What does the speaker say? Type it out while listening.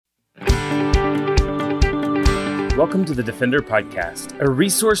welcome to the Defender Podcast, a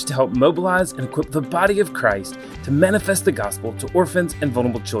resource to help mobilize and equip the body of Christ to manifest the gospel to orphans and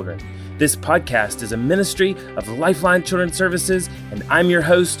vulnerable children. This podcast is a ministry of Lifeline Children's Services, and I'm your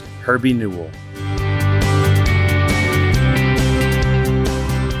host, Herbie Newell.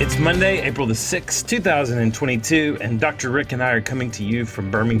 It's Monday, April the 6th, 2022, and Dr. Rick and I are coming to you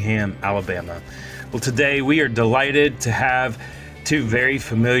from Birmingham, Alabama. Well, today we are delighted to have two very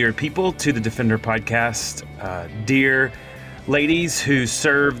familiar people to the Defender Podcast, dear ladies who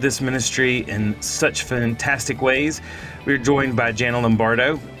serve this ministry in such fantastic ways. We're joined by Jana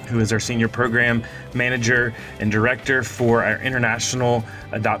Lombardo, who is our Senior Program Manager and Director for our international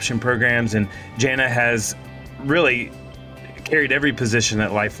adoption programs. And Jana has really carried every position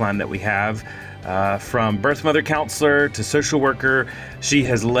at Lifeline that we have, from birth mother counselor to social worker. She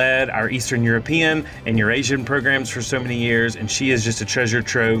has led our Eastern European and Eurasian programs for so many years, and she is just a treasure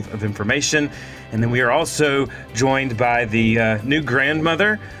trove of information. And then we are also joined by the new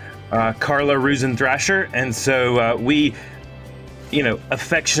grandmother, Carla Rusin Thrasher. And so we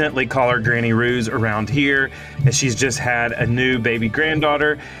affectionately call her Granny Ruse around here, as she's just had a new baby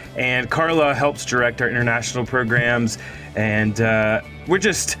granddaughter. And Carla helps direct our international programs. And we're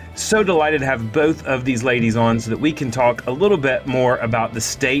just so delighted to have both of these ladies on so that we can talk a little bit more about the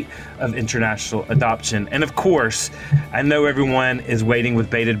state of international adoption. And of course, I know everyone is waiting with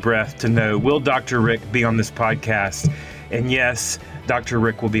bated breath to know, will Dr. Rick be on this podcast? And yes, Dr.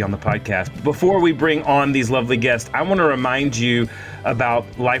 Rick will be on the podcast. Before we bring on these lovely guests, I want to remind you about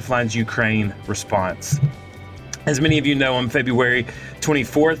Lifeline's Ukraine response. As many of you know, on February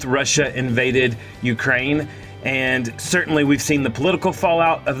 24th, Russia invaded Ukraine. And certainly we've seen the political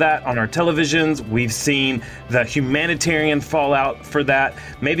fallout of that on our televisions. We've seen the humanitarian fallout for that.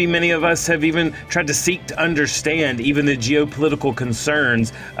 Maybe many of us have even tried to seek to understand even the geopolitical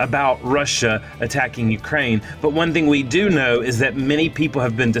concerns about Russia attacking Ukraine. But one thing we do know is that many people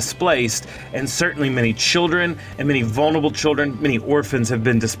have been displaced, and certainly many children and many vulnerable children, many orphans have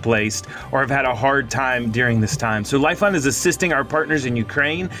been displaced or have had a hard time during this time. So Lifeline is assisting our partners in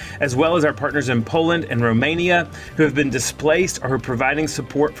Ukraine, as well as our partners in Poland and Romania, who have been displaced or who are providing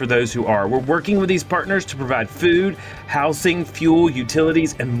support for those who are. We're working with these partners to provide food, housing, fuel,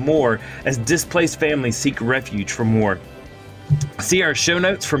 utilities, and more as displaced families seek refuge from war. See our show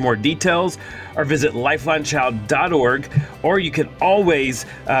notes for more details, or visit lifelinechild.org, or you can always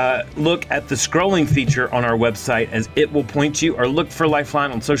look at the scrolling feature on our website, as it will point you, or look for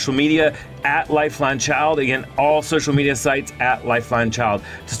Lifeline on social media at Lifeline Child. Again, all social media sites at Lifeline Child,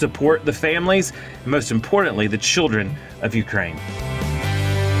 to support the families, and most importantly, the children of Ukraine.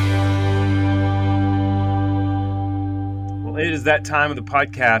 Well, it is that time of the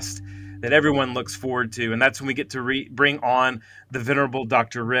podcast that everyone looks forward to, and that's when we get to bring on the venerable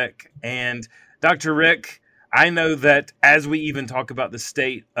Dr. Rick. And Dr. Rick, I know that as we even talk about the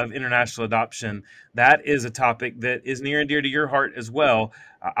state of international adoption, that is a topic that is near and dear to your heart as well.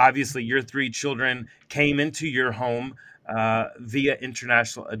 Obviously, your three children came into your home via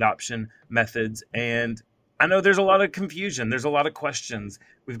international adoption methods, and I know there's a lot of confusion. There's a lot of questions.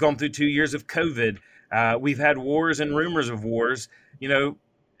 We've gone through 2 years of COVID. We've had wars and rumors of wars.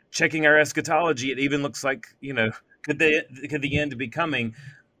 Checking our eschatology, it even looks like, could the end be coming?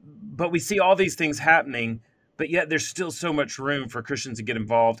 But we see all these things happening, but yet there's still so much room for Christians to get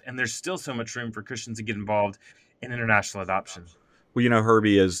involved, and there's still so much room for Christians to get involved in international adoption. Well,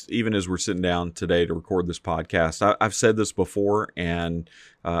 Herbie, even as we're sitting down today to record this podcast, I've said this before, and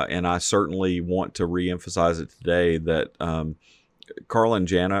I certainly want to reemphasize it today, that Carla and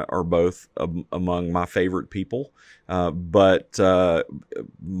Jana are both among my favorite people, but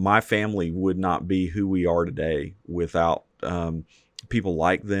my family would not be who we are today without people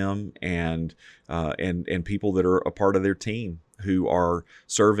like them and people that are a part of their team who are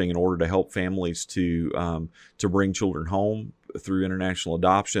serving in order to help families to bring children home through international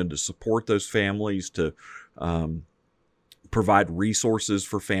adoption, to support those families, to provide resources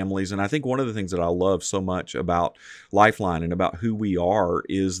for families. And I think one of the things that I love so much about Lifeline and about who we are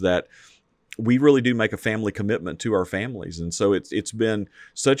is that we really do make a family commitment to our families. And so it's been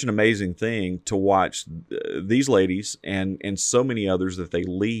such an amazing thing to watch these ladies and so many others that they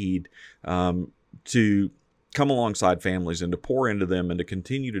lead to come alongside families and to pour into them and to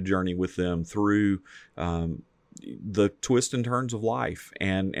continue to journey with them through the twists and turns of life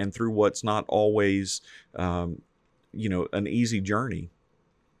and through what's not always an easy journey.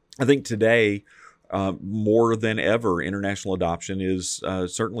 I think today, more than ever, international adoption is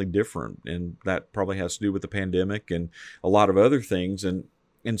certainly different, and that probably has to do with the pandemic and a lot of other things.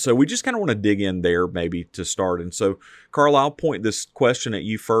 And so we just kind of want to dig in there maybe to start. And so, Carla, I'll point this question at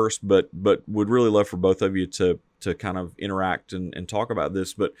you first, but would really love for both of you to to kind of interact and talk about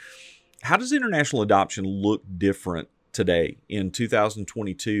this. But how does international adoption look different today in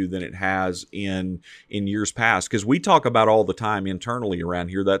 2022 than it has in years past? Because we talk about all the time internally around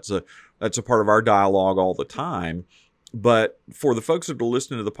here. That's a part of our dialogue all the time. But for the folks that are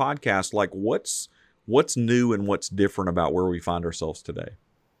listening to the podcast, like what's new and what's different about where we find ourselves today?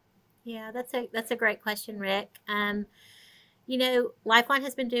 Yeah, that's a great question, Rick. Lifeline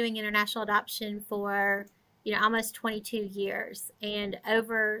has been doing international adoption for almost 22 years, and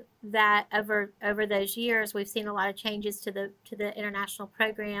over those years, we've seen a lot of changes to the international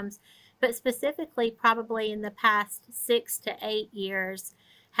programs, but specifically, probably in the past 6 to 8 years,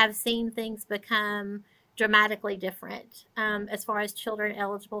 have seen things become dramatically different as far as children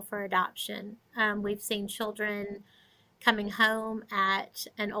eligible for adoption. We've seen children coming home at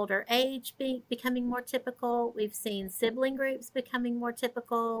an older age becoming more typical. We've seen sibling groups becoming more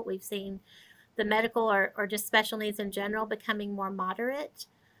typical. We've seen the medical or just special needs in general becoming more moderate.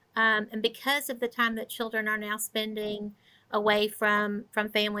 And because of the time that children are now spending away from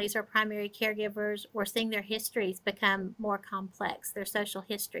families or primary caregivers, we're seeing their histories become more complex, their social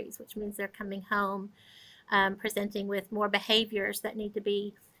histories, which means they're coming home presenting with more behaviors that need to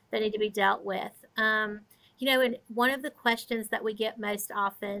be dealt with. And one of the questions that we get most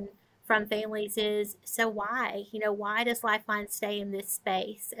often from families is, so why? Why does Lifeline stay in this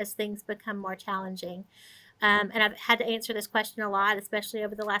space as things become more challenging? And I've had to answer this question a lot, especially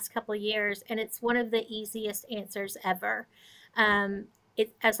over the last couple of years, and it's one of the easiest answers ever.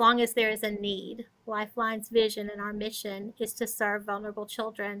 As long as there is a need, Lifeline's vision and our mission is to serve vulnerable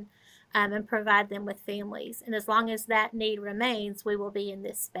children and provide them with families. And as long as that need remains, we will be in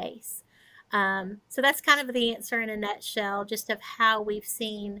this space. So that's kind of the answer in a nutshell, just of how we've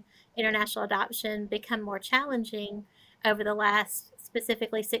seen international adoption become more challenging over the last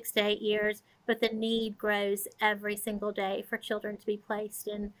specifically 6 to 8 years, but the need grows every single day for children to be placed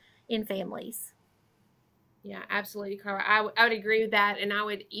in families. Yeah, absolutely, Carla. I would agree with that. And I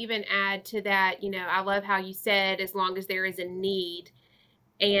would even add to that, I love how you said, as long as there is a need,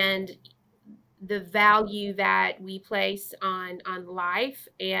 and the value that we place on life,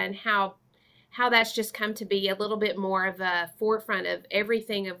 and how that's just come to be a little bit more of a forefront of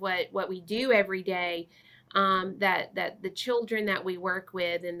everything of what we do every day. That the children that we work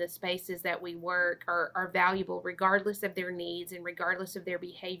with and the spaces that we work are valuable regardless of their needs and regardless of their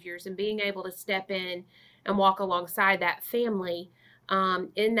behaviors, and being able to step in and walk alongside that family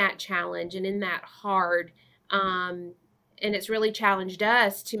in that challenge and in that hard. And it's really challenged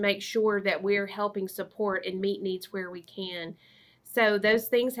us to make sure that we're helping support and meet needs where we can. So those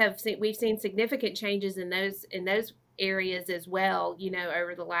things we've seen significant changes in those areas as well,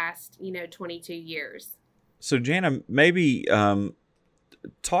 over the last, 22 years. So Jana, maybe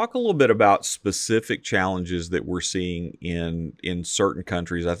talk a little bit about specific challenges that we're seeing in certain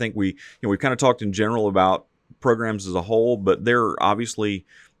countries. I think we've kind of talked in general about programs as a whole, but they're obviously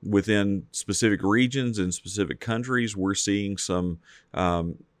within specific regions and specific countries. We're seeing some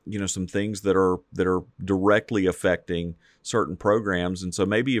things that are directly affecting certain programs. And so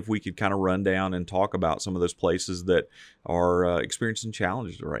maybe if we could kind of run down and talk about some of those places that are experiencing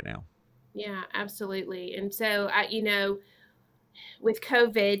challenges right now. Yeah, absolutely. And so, with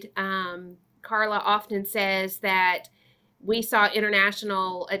COVID, Carla often says that we saw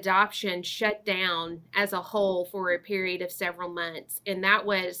international adoption shut down as a whole for a period of several months. And that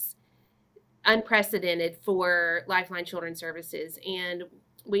was unprecedented for Lifeline Children's Services. And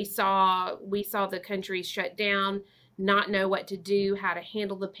we saw the country shut down, not know what to do, how to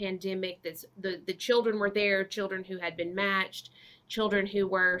handle the pandemic. The children were there, children who had been matched, children who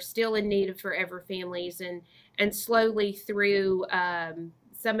were still in need of forever families, and slowly through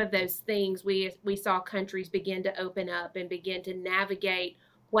some of those things, we saw countries begin to open up and begin to navigate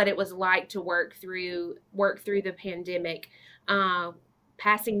what it was like to work through the pandemic,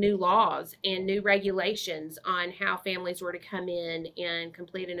 passing new laws and new regulations on how families were to come in and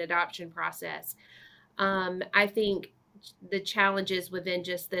complete an adoption process. I think the challenges within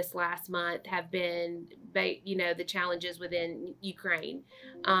just this last month have been, the challenges within Ukraine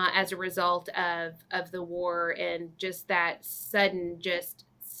as a result of the war and just that sudden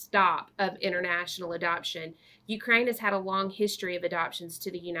stop of international adoption. Ukraine has had a long history of adoptions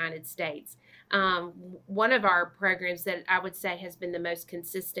to the United States. One of our programs that I would say has been the most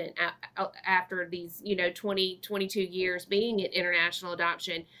consistent after these, 22 years being at international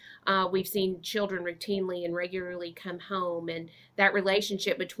adoption, we've seen children routinely and regularly come home, and that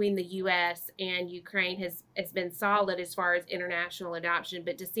relationship between the U.S. and Ukraine has been solid as far as international adoption.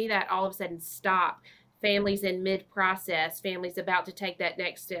 But to see that all of a sudden stop, families in mid-process, families about to take that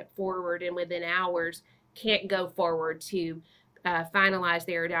next step forward, and within hours can't go forward to finalize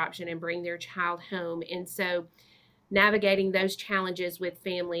their adoption and bring their child home. And so navigating those challenges with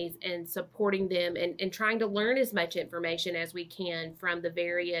families and supporting them and trying to learn as much information as we can from the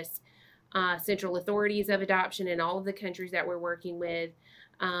various central authorities of adoption in all of the countries that we're working with.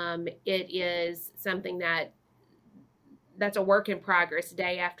 It is something that's a work in progress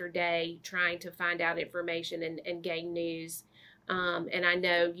day after day, trying to find out information and gain news. And I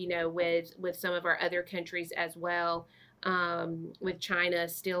know, with some of our other countries as well, with China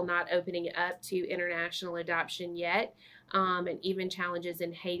still not opening up to international adoption yet, and even challenges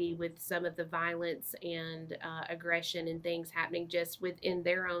in Haiti with some of the violence and aggression and things happening just within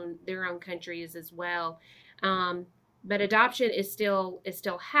their own countries as well. But adoption is still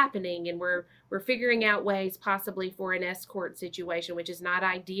happening, and we're figuring out ways possibly for an escort situation, which is not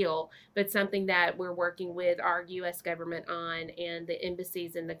ideal, but something that we're working with our U.S. government on and the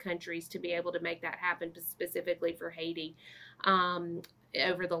embassies in the countries to be able to make that happen, specifically for Haiti,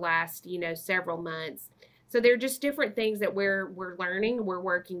 over the last several months. So there are just different things that we're learning, we're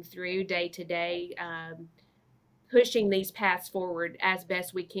working through day to day. Pushing these paths forward as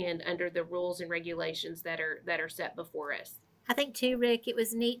best we can under the rules and regulations that are set before us. I think too, Rick, it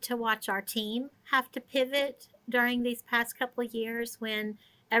was neat to watch our team have to pivot during these past couple of years when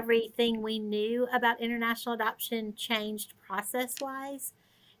everything we knew about international adoption changed process-wise.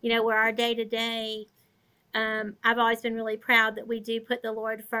 Where our day-to-day, I've always been really proud that we do put the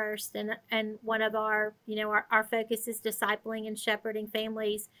Lord first, and one of our focus is discipling and shepherding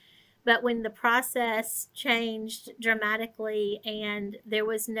families. But when the process changed dramatically and there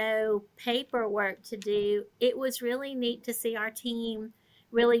was no paperwork to do, it was really neat to see our team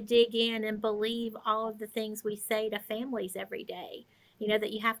really dig in and believe all of the things we say to families every day.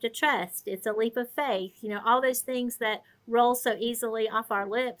 That you have to trust. It's a leap of faith. All those things that roll so easily off our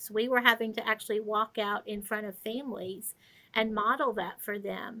lips, we were having to actually walk out in front of families and model that for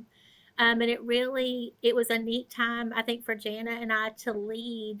them. And it was a neat time, I think, for Jana and I to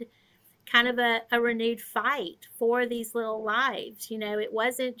lead kind of a renewed fight for these little lives. It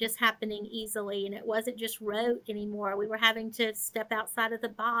wasn't just happening easily, and it wasn't just rote anymore. We were having to step outside of the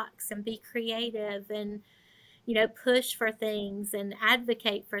box and be creative and, push for things and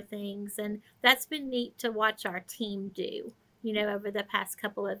advocate for things. And that's been neat to watch our team do, over the past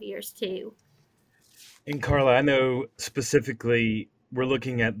couple of years too. And Carla, I know specifically we're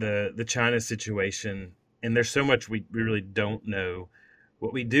looking at the China situation, and there's so much we really don't know.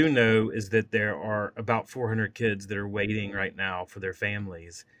 What we do know is that there are about 400 kids that are waiting right now for their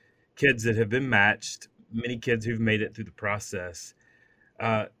families, kids that have been matched, many kids who've made it through the process.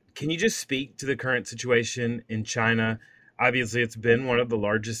 Can you just speak to the current situation in China? Obviously, it's been one of the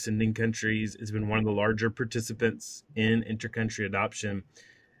largest sending countries. It's been one of the larger participants in intercountry adoption.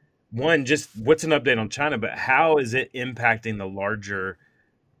 One, just what's an update on China, but how is it impacting the larger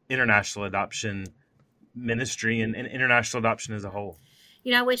international adoption ministry and international adoption as a whole?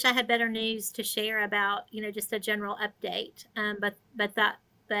 I wish I had better news to share about, just a general update.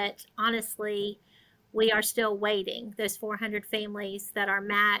 But honestly, we are still waiting. Those 400 families that are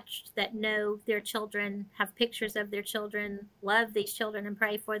matched, that know their children, have pictures of their children, love these children and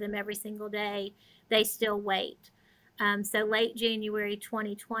pray for them every single day, they still wait. So late January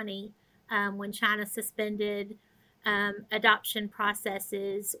 2020, when China suspended adoption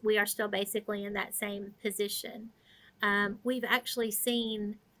processes, we are still basically in that same position. We've actually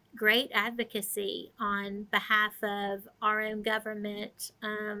seen great advocacy on behalf of our own government.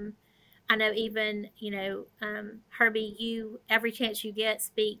 I know even, Herbie, you, every chance you get,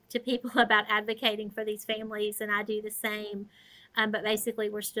 speak to people about advocating for these families, and I do the same. But basically,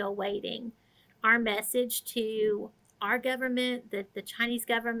 we're still waiting. Our message to our government, the Chinese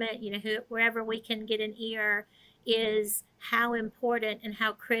government, wherever we can get an ear, is how important and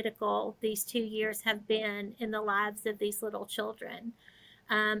how critical these 2 years have been in the lives of these little children.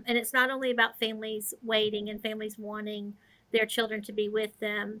 And it's not only about families waiting and families wanting their children to be with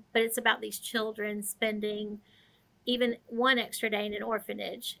them, but it's about these children spending even one extra day in an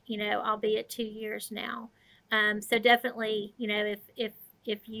orphanage, albeit 2 years now. So definitely,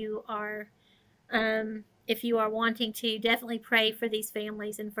 if you are wanting to, definitely pray for these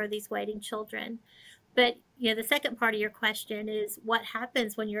families and for these waiting children. But, the second part of your question is what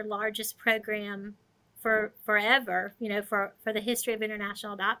happens when your largest program for forever, for the history of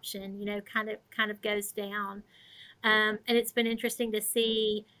international adoption, kind of goes down. And it's been interesting to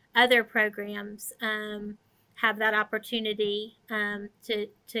see other programs have that opportunity to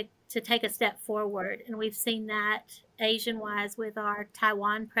take a step forward. And we've seen that Asian-wise with our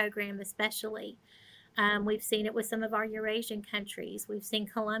Taiwan program especially. We've seen it with some of our Eurasian countries. We've seen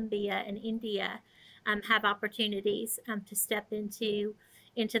Colombia and India. have opportunities to step into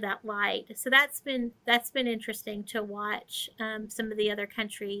that light. So that's been interesting to watch some of the other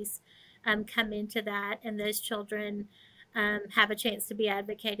countries come into that, and those children have a chance to be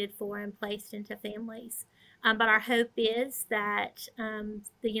advocated for and placed into families. But our hope is that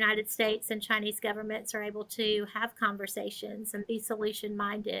the United States and Chinese governments are able to have conversations and be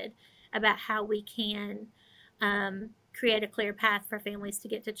solution-minded about how we can create a clear path for families to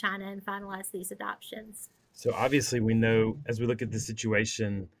get to China and finalize these adoptions. So obviously we know, as we look at the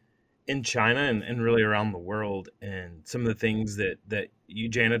situation in China and really around the world, and some of the things that you,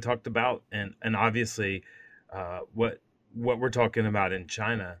 Jana, talked about, and obviously what we're talking about in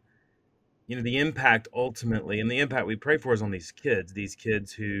China, the impact ultimately, and the impact we pray for, is on these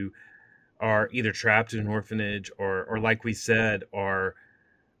kids who are either trapped in an orphanage or like we said, are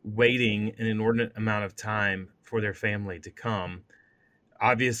waiting an inordinate amount of time for their family to come.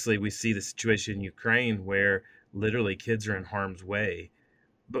 Obviously, we see the situation in Ukraine where literally kids are in harm's way.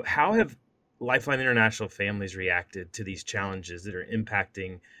 But how have Lifeline International families reacted to these challenges that are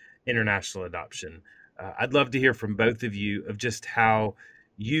impacting international adoption? I'd love to hear from both of you of just how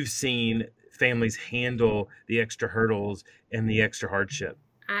you've seen families handle the extra hurdles and the extra hardship.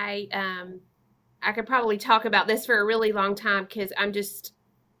 I could probably talk about this for a really long time, because I'm just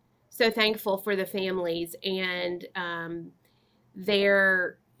so thankful for the families and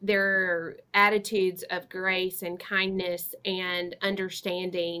their attitudes of grace and kindness and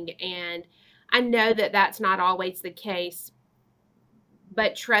understanding. And I know that that's not always the case,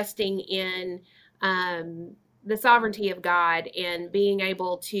 but trusting in the sovereignty of God and being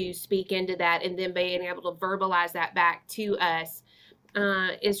able to speak into that and then being able to verbalize that back to us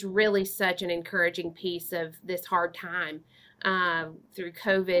is really such an encouraging piece of this hard time through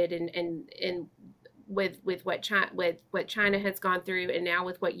COVID and with what China has gone through, and now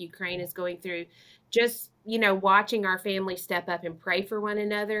with what Ukraine is going through. Just, watching our family step up and pray for one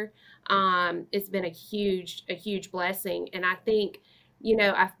another, it's been a huge blessing. And I think,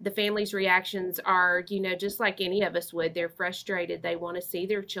 the family's reactions are, just like any of us would. They're frustrated. They want to see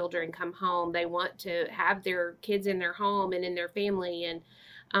their children come home. They want to have their kids in their home and in their family. And,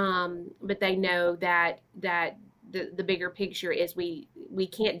 but they know that the bigger picture is we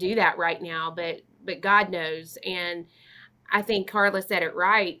can't do that right now, but God knows. And I think Carla said it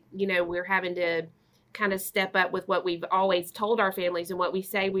right. We're having to kind of step up with what we've always told our families and what we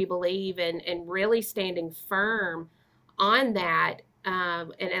say we believe, and really standing firm on that,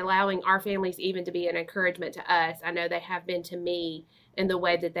 and allowing our families even to be an encouragement to us. I know they have been to me in the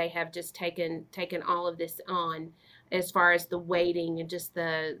way that they have just taken all of this on, as far as the waiting and just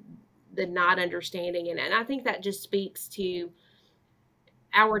the not understanding. And I think that just speaks to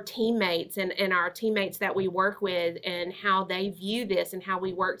our teammates and our teammates that we work with, and how they view this and how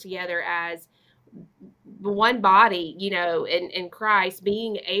we work together as one body, in Christ,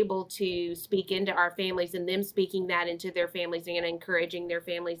 being able to speak into our families and them speaking that into their families and encouraging their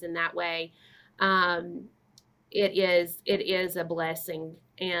families in that way. It is a blessing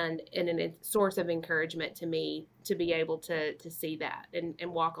and a source of encouragement to me to be able to see that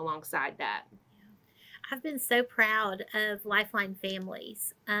and walk alongside that. I've been so proud of Lifeline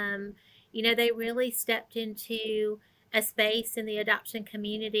families. They really stepped into a space in the adoption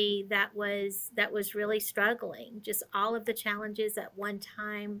community that was really struggling. Just all of the challenges at one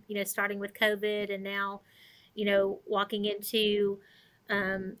time, starting with COVID, and now, walking into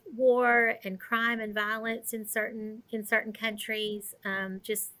war and crime and violence in certain countries,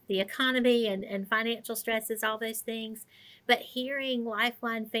 just the economy and financial stresses, all those things. But hearing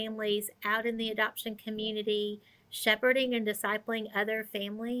Lifeline families out in the adoption community, shepherding and discipling other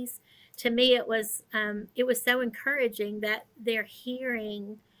families, to me it was so encouraging that they're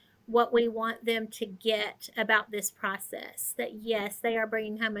hearing what we want them to get about this process. That yes, they are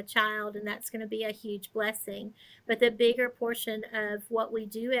bringing home a child, and that's going to be a huge blessing. But the bigger portion of what we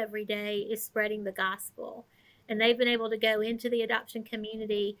do every day is spreading the gospel. And they've been able to go into the adoption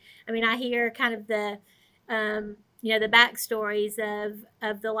community. I mean, I hear kind of the backstories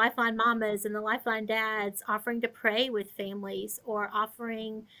of the Lifeline mamas and the Lifeline dads offering to pray with families, or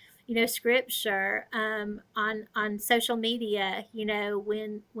offering, scripture on social media,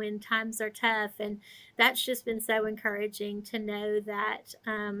 when times are tough. And that's just been so encouraging to know that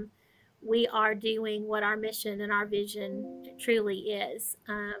we are doing what our mission and our vision truly is.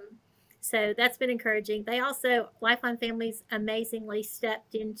 So that's been encouraging. They also, Lifeline families amazingly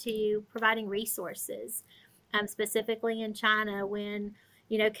stepped into providing resources, specifically in China when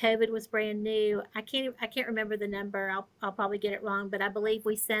COVID was brand new. I can't remember the number. I'll probably get it wrong, but I believe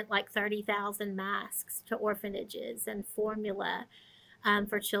we sent like 30,000 masks to orphanages and formula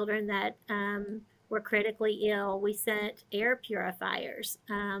for children that were critically ill. We sent air purifiers.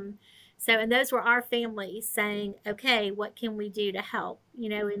 And those were our families saying, okay, what can we do to help,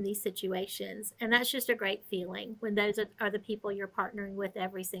 in these situations? And that's just a great feeling when those are the people you're partnering with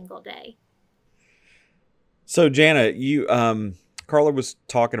every single day. So Jana, Carla was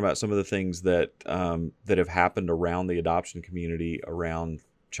talking about some of the things that have happened around the adoption community around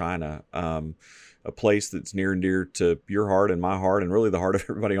China, a place that's near and dear to your heart and my heart, and really the heart of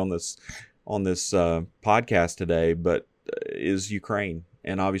everybody on this podcast today, but is Ukraine.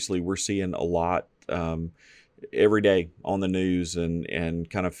 And obviously we're seeing a lot every day on the news and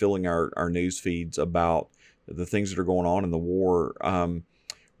kind of filling our news feeds about the things that are going on in the war.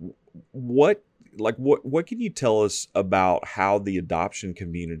 What can you tell us about how the adoption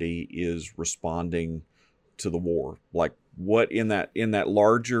community is responding to the war? Like what in that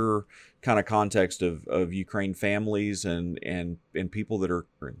larger kind of context of Ukraine families and people that are,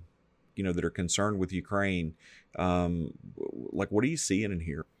 that are concerned with Ukraine, what are you seeing in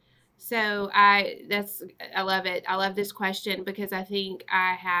here? So I love it. I love this question because I think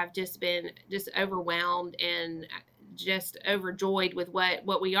I have just been overwhelmed and just overjoyed with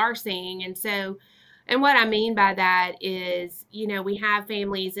what we are seeing. And what I mean by that is, we have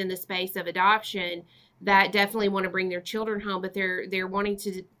families in the space of adoption that definitely want to bring their children home, but they're wanting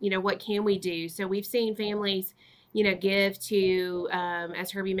to, what can we do? So we've seen families, give to,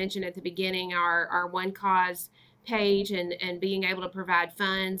 as Herbie mentioned at the beginning, our One Cause page and being able to provide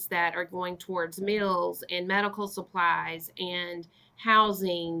funds that are going towards meals and medical supplies and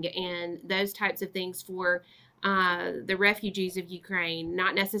housing and those types of things for the refugees of Ukraine,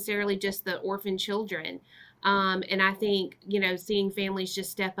 not necessarily just the orphan children. And I think, seeing families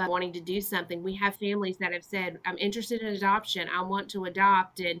just step up wanting to do something. We have families that have said, I'm interested in adoption. I want to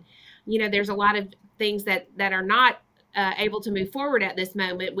adopt. And, there's a lot of things that are not able to move forward at this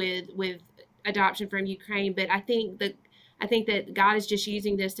moment with adoption from Ukraine. But I think that God is just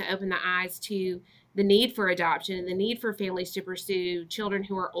using this to open the eyes to the need for adoption and the need for families to pursue children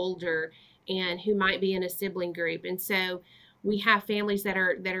who are older and who might be in a sibling group. And so we have families that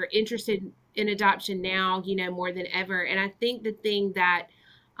are interested in adoption now, more than ever. And I think the thing that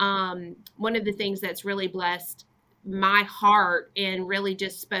one of the things that's really blessed my heart and really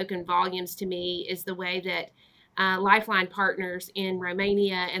just spoken volumes to me is the way that Lifeline partners in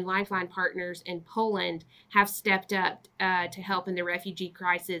Romania and Lifeline partners in Poland have stepped up to help in the refugee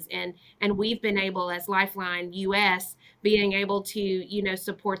crisis. And we've been able, as Lifeline US, being able to,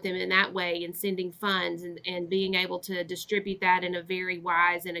 support them in that way and sending funds and being able to distribute that in a very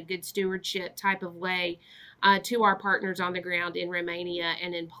wise and a good stewardship type of way to our partners on the ground in Romania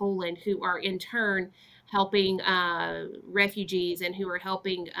and in Poland, who are in turn helping refugees and who are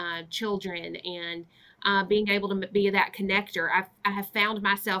helping children and being able to be that connector. I have found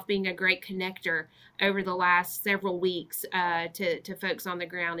myself being a great connector over the last several weeks to folks on the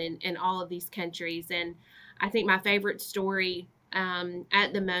ground in all of these countries. And I think my favorite story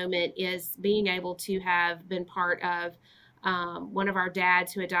at the moment is being able to have been part of one of our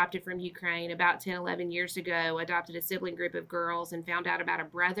dads who adopted from Ukraine about 10, 11 years ago, adopted a sibling group of girls and found out about a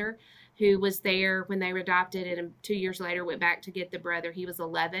brother who was there when they were adopted. And 2 years later went back to get the brother. He was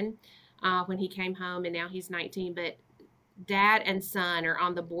 11 when he came home, and now he's 19. But dad and son are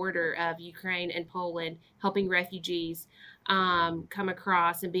on the border of Ukraine and Poland helping refugees come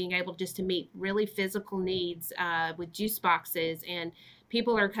across and being able just to meet really physical needs with juice boxes. And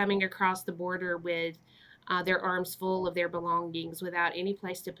people are coming across the border with their arms full of their belongings without any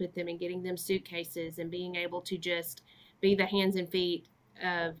place to put them, and getting them suitcases and being able to just be the hands and feet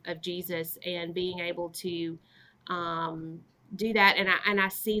of Jesus and being able to do that. And I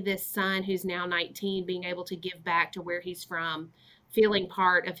see this son who's now 19 being able to give back to where he's from, feeling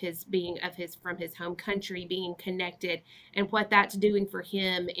part of his from his home country, being connected, and what that's doing for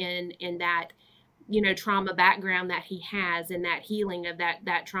him in that trauma background that he has, and that healing of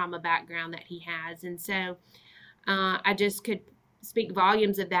that trauma background that he has. And so I just could speak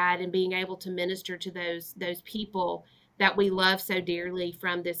volumes of that, and being able to minister to those people that we love so dearly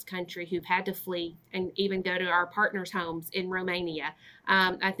from this country who've had to flee and even go to our partners' homes in Romania.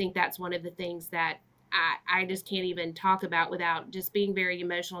 I think that's one of the things that I just can't even talk about without just being very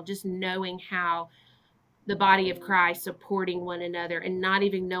emotional, just knowing how the body of Christ supporting one another and not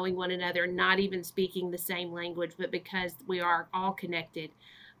even knowing one another, not even speaking the same language, but because we are all connected.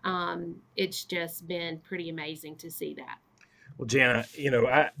 It's just been pretty amazing to see that. Well, Jana,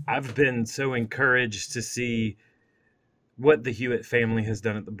 I've been so encouraged to see what the Hewitt family has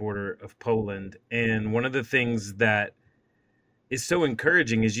done at the border of Poland. And one of the things that is so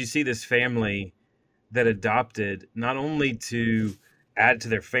encouraging is you see this family that adopted not only to add to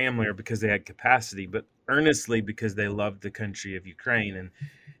their family or because they had capacity, but earnestly because they loved the country of Ukraine.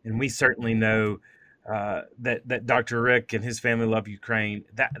 And we certainly know that Dr. Rick and his family love Ukraine.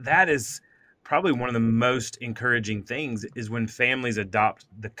 That is probably one of the most encouraging things, is when families adopt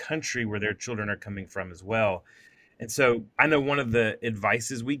the country where their children are coming from as well. And so I know one of the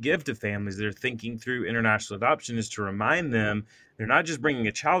advices we give to families that are thinking through international adoption is to remind them they're not just bringing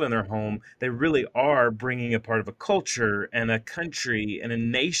a child in their home, they really are bringing a part of a culture and a country and a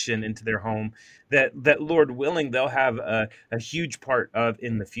nation into their home that Lord willing, they'll have a huge part of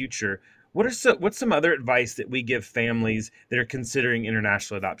in the future. What's some other advice that we give families that are considering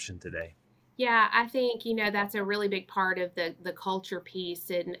international adoption today? Yeah, I think, that's a really big part of the culture piece,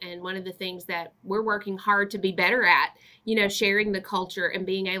 and one of the things that we're working hard to be better at, sharing the culture and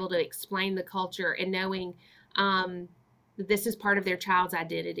being able to explain the culture and knowing that this is part of their child's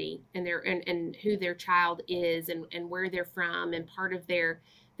identity and who their child is and where they're from and part of their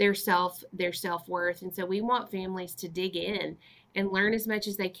self-worth. And so we want families to dig in and learn as much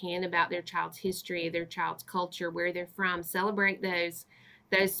as they can about their child's history, their child's culture, where they're from, celebrate those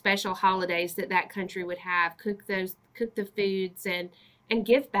special holidays that country would have, cook the foods and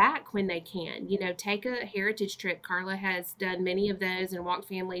give back when they can. Take a heritage trip. Carla has done many of those and walked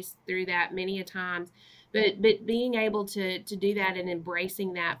families through that many a times. But being able to do that and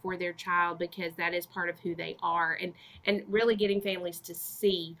embracing that for their child, because that is part of who they are, and really getting families to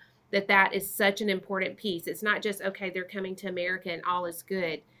see that is such an important piece. It's not just, okay, they're coming to America and all is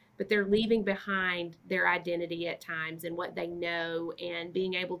good, but they're leaving behind their identity at times and what they know, and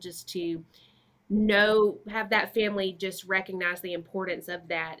being able just to have that family just recognize the importance of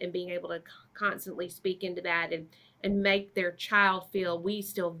that, and being able to constantly speak into that and make their child feel we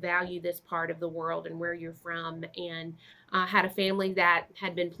still value this part of the world and where you're from. And had a family that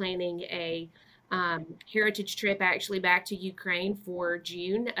had been planning a heritage trip actually back to Ukraine for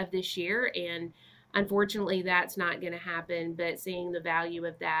June of this year, and unfortunately, that's not going to happen, but seeing the value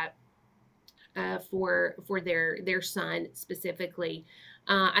of that for their son specifically,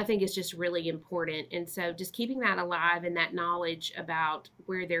 I think is just really important. And so just keeping that alive and that knowledge about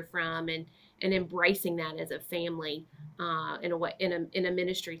where they're from and embracing that as a family in a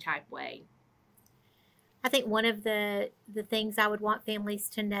ministry type way. I think one of the things I would want families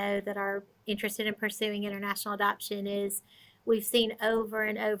to know that are interested in pursuing international adoption is we've seen over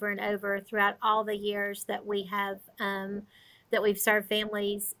and over and over throughout all the years that we have that we've served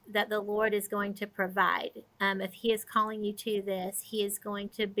families that the Lord is going to provide. If He is calling you to this, He is going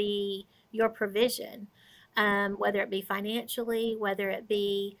to be your provision, whether it be financially, whether it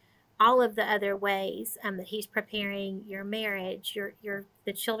be all of the other ways that He's preparing your marriage,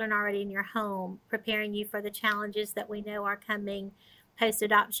 the children already in your home, preparing you for the challenges that we know are coming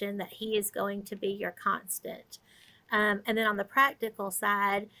post-adoption, that He is going to be your constant. And then on the practical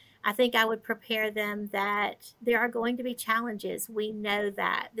side, I think I would prepare them that there are going to be challenges. We know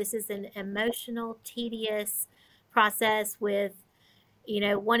that this is an emotional, tedious process with,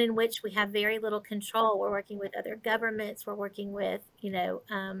 one in which we have very little control. We're working with other governments. We're working with,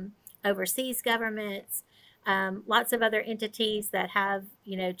 overseas governments, lots of other entities that have,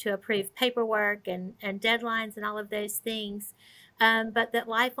 to approve paperwork and deadlines and all of those things. But that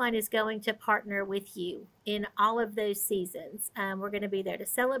Lifeline is going to partner with you in all of those seasons. We're going to be there to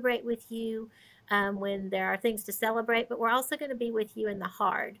celebrate with you when there are things to celebrate, but we're also going to be with you in the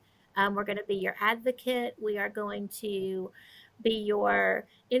hard. We're going to be your advocate. We are going to be your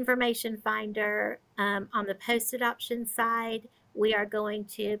information finder on the post-adoption side. We are going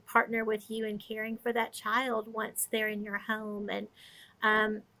to partner with you in caring for that child once they're in your home. And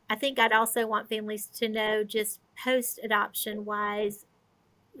I think I'd also want families to know, just post-adoption wise,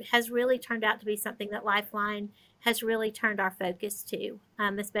 has really turned out to be something that Lifeline has really turned our focus to,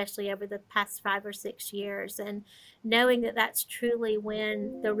 especially over the past 5 or 6 years. And knowing that that's truly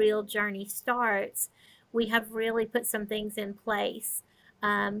when the real journey starts, we have really put some things in place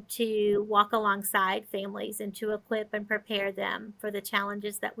to walk alongside families and to equip and prepare them for the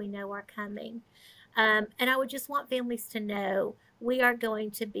challenges that we know are coming. And I would just want families to know we are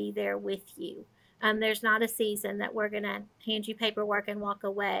going to be there with you. There's not a season that we're going to hand you paperwork and walk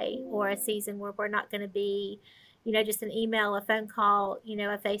away, or a season where we're not going to be, just an email, a phone call,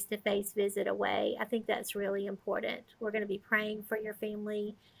 a face-to-face visit away. I think that's really important. We're going to be praying for your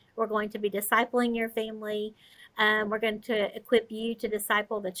family. We're going to be discipling your family. We're going to equip you to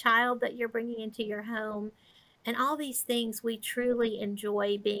disciple the child that you're bringing into your home. And all these things we truly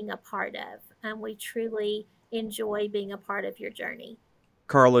enjoy being a part of. We truly enjoy being a part of your journey.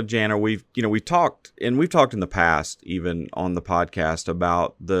 Carla, Jana, we've talked in the past, even on the podcast,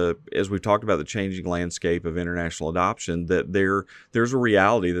 about as we've talked about the changing landscape of international adoption, that there's a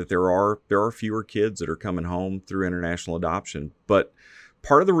reality that there are fewer kids that are coming home through international adoption. But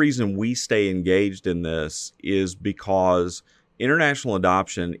part of the reason we stay engaged in this is because international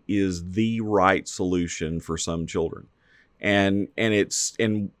adoption is the right solution for some children, and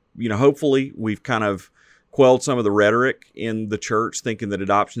hopefully we've kind of quelled some of the rhetoric in the church, thinking that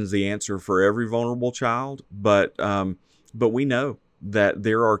adoption is the answer for every vulnerable child. But we know that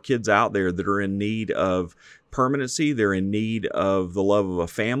there are kids out there that are in need of permanency. They're in need of the love of a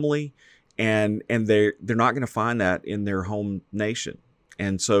family, and they're not going to find that in their home nation.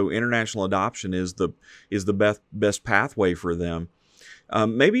 And so international adoption is the best pathway for them.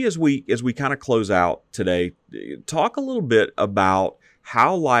 Maybe as we kind of close out today, talk a little bit about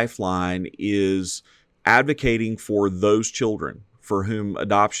how Lifeline is advocating for those children for whom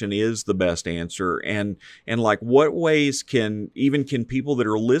adoption is the best answer, and like what ways can people that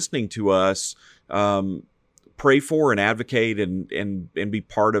are listening to us pray for and advocate and be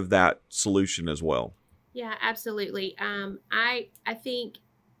part of that solution as well. Yeah, absolutely. I think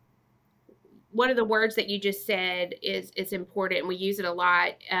one of the words that you just said is important, and we use it a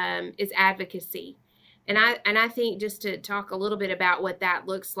lot, is advocacy. And I think just to talk a little bit about what that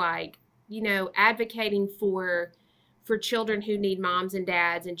looks like, advocating for children who need moms and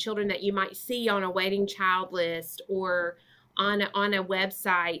dads, and children that you might see on a waiting child list or on a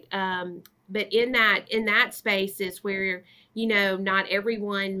website. But in that space is where, not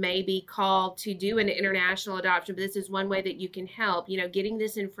everyone may be called to do an international adoption, but this is one way that you can help, getting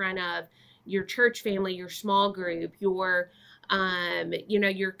this in front of your church family, your small group, your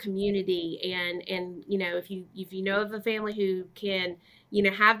community. And if you know of a family who can,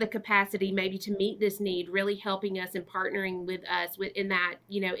 have the capacity maybe to meet this need, really helping us and partnering with us in that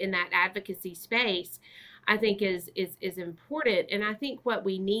advocacy space, I think is important. And I think what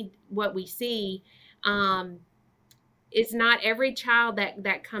we see, is not every child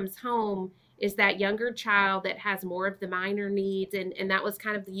that comes home is that younger child that has more of the minor needs. And that was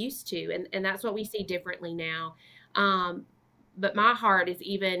kind of used to, and that's what we see differently now. But my heart is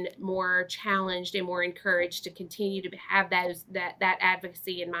even more challenged and more encouraged to continue to have that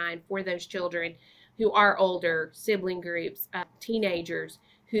advocacy in mind for those children who are older, sibling groups, teenagers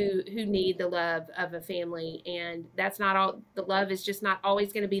who need the love of a family. And that's not all. The love is just not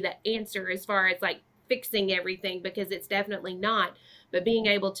always going to be the answer as far as like fixing everything, because it's definitely not. But being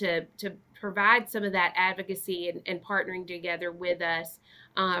able to provide some of that advocacy and partnering together with us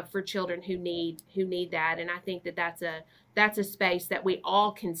for children who need that. And I think that's a space that we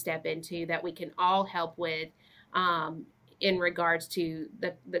all can step into, that we can all help with in regards to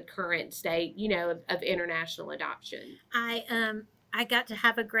the current state, of international adoption. I got to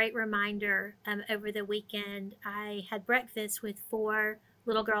have a great reminder over the weekend. I had breakfast with 4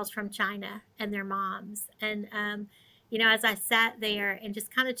 little girls from China and their moms. And, as I sat there and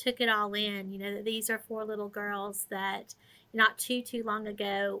just kind of took it all in, that these are 4 little girls that not too long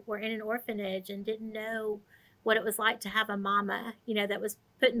ago were in an orphanage and didn't know what it was like to have a mama, that was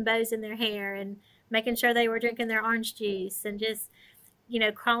putting bows in their hair and making sure they were drinking their orange juice and just,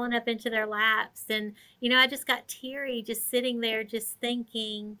 crawling up into their laps. And, I just got teary just sitting there, just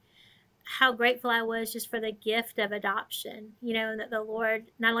thinking how grateful I was just for the gift of adoption, and that the Lord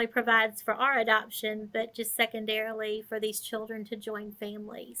not only provides for our adoption, but just secondarily for these children to join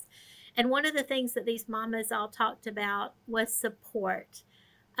families. And one of the things that these mamas all talked about was support.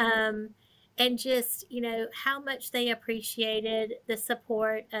 And just, how much they appreciated the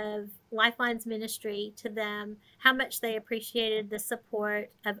support of Lifeline's ministry to them, how much they appreciated the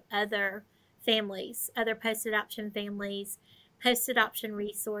support of other families, other post-adoption families, post-adoption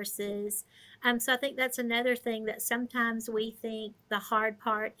resources. So I think that's another thing that sometimes we think the hard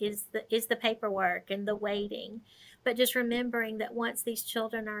part is the paperwork and the waiting. But just remembering that once these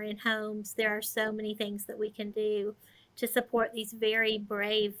children are in homes, there are so many things that we can do to support these very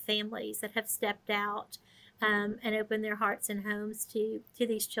brave families that have stepped out and opened their hearts and homes to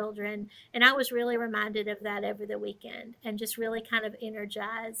these children. And I was really reminded of that over the weekend, and just really kind of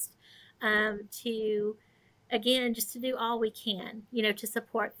energized to, again, just to do all we can, to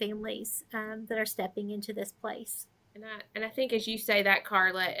support families that are stepping into this place. And I think as you say that,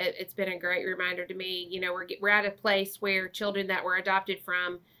 Carla, it's been a great reminder to me. We're at a place where children that were adopted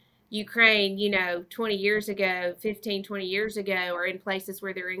from Ukraine, 20 years ago, 15, 20 years ago, are in places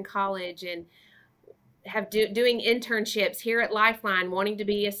where they're in college and have doing internships here at Lifeline, wanting to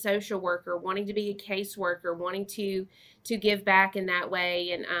be a social worker, wanting to be a caseworker, wanting to give back in that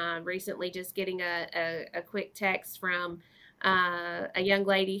way. And recently just getting a quick text from a young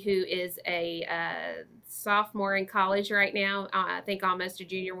lady who is a sophomore in college right now, I think almost a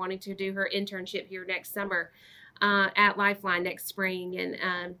junior, wanting to do her internship here next summer at Lifeline next spring.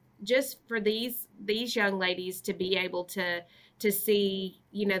 And just for these young ladies to be able to see,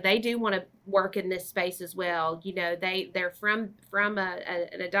 they do want to work in this space as well. They're from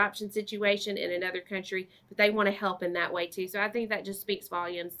an adoption situation in another country, but they want to help in that way too. So I think that just speaks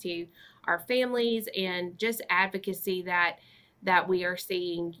volumes to our families and just advocacy that we are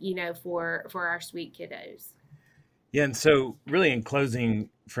seeing, for our sweet kiddos. Yeah. And so really in closing,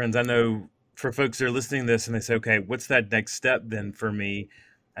 friends, I know for folks that are listening to this and they say, okay, what's that next step then for me?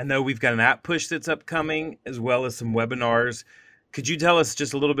 I know we've got an app push that's upcoming as well as some webinars. Could you tell us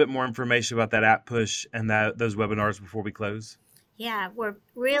just a little bit more information about that app push and those webinars before we close? Yeah, we're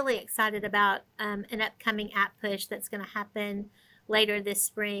really excited about an upcoming app push that's going to happen later this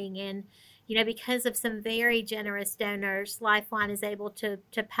spring. And, because of some very generous donors, Lifeline is able to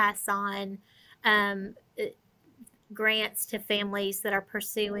pass on grants to families that are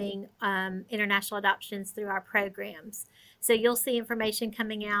pursuing international adoptions through our programs. So you'll see information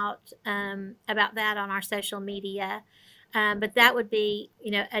coming out about that on our social media. But that would be,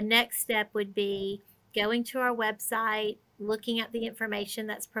 a next step would be going to our website, looking at the information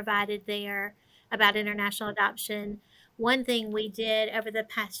that's provided there about international adoption. One thing we did over the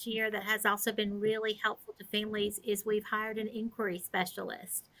past year that has also been really helpful to families is we've hired an inquiry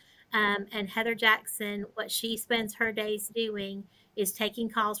specialist. And Heather Jackson, what she spends her days doing is taking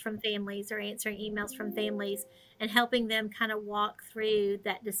calls from families or answering emails from families and helping them kind of walk through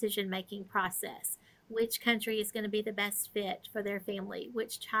that decision-making process. Which country is going to be the best fit for their family?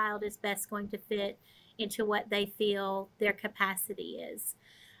 Which child is best going to fit into what they feel their capacity is?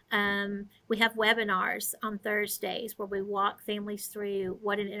 We have webinars on Thursdays where we walk families through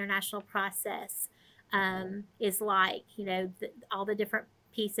what an international process is like, all the different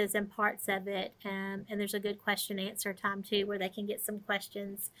pieces and parts of it. And there's a good question answer time too, where they can get some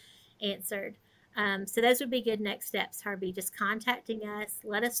questions answered. So those would be good next steps, Herbie. Just contacting us.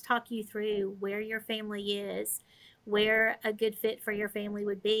 Let us talk you through where your family is, where a good fit for your family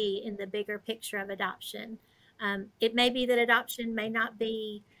would be in the bigger picture of adoption. It may be that adoption may not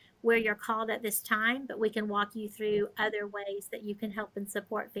be where you're called at this time, but we can walk you through other ways that you can help and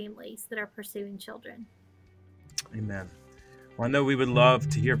support families that are pursuing children. Amen. Well, I know we would love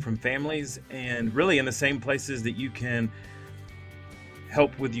to hear from families, and really in the same places that you can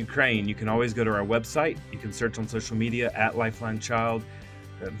help with Ukraine. You can always go to our website. You can search on social media at Lifeline Child,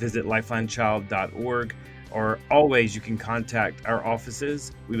 visit lifelinechild.org, or always you can contact our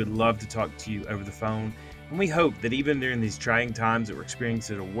offices. We would love to talk to you over the phone. And we hope that even during these trying times that we're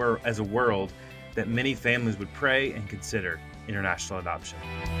experiencing as a world, that many families would pray and consider international adoption.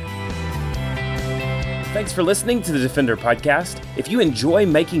 Thanks for listening to the Defender Podcast. If you enjoy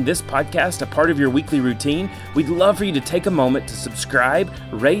making this podcast a part of your weekly routine, we'd love for you to take a moment to subscribe,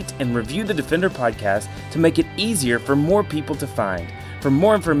 rate, and review the Defender Podcast to make it easier for more people to find. For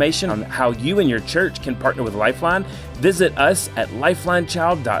more information on how you and your church can partner with Lifeline, visit us at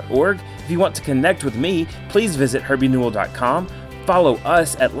lifelinechild.org. If you want to connect with me, please visit herbienewell.com. Follow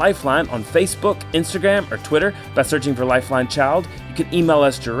us at Lifeline on Facebook, Instagram, or Twitter by searching for Lifeline Child. You can email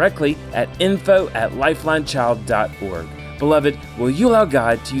us directly at info@lifelinechild.org. Beloved, will you allow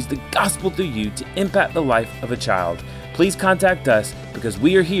God to use the gospel through you to impact the life of a child? Please contact us because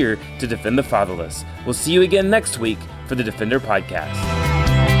we are here to defend the fatherless. We'll see you again next week for the Defender Podcast.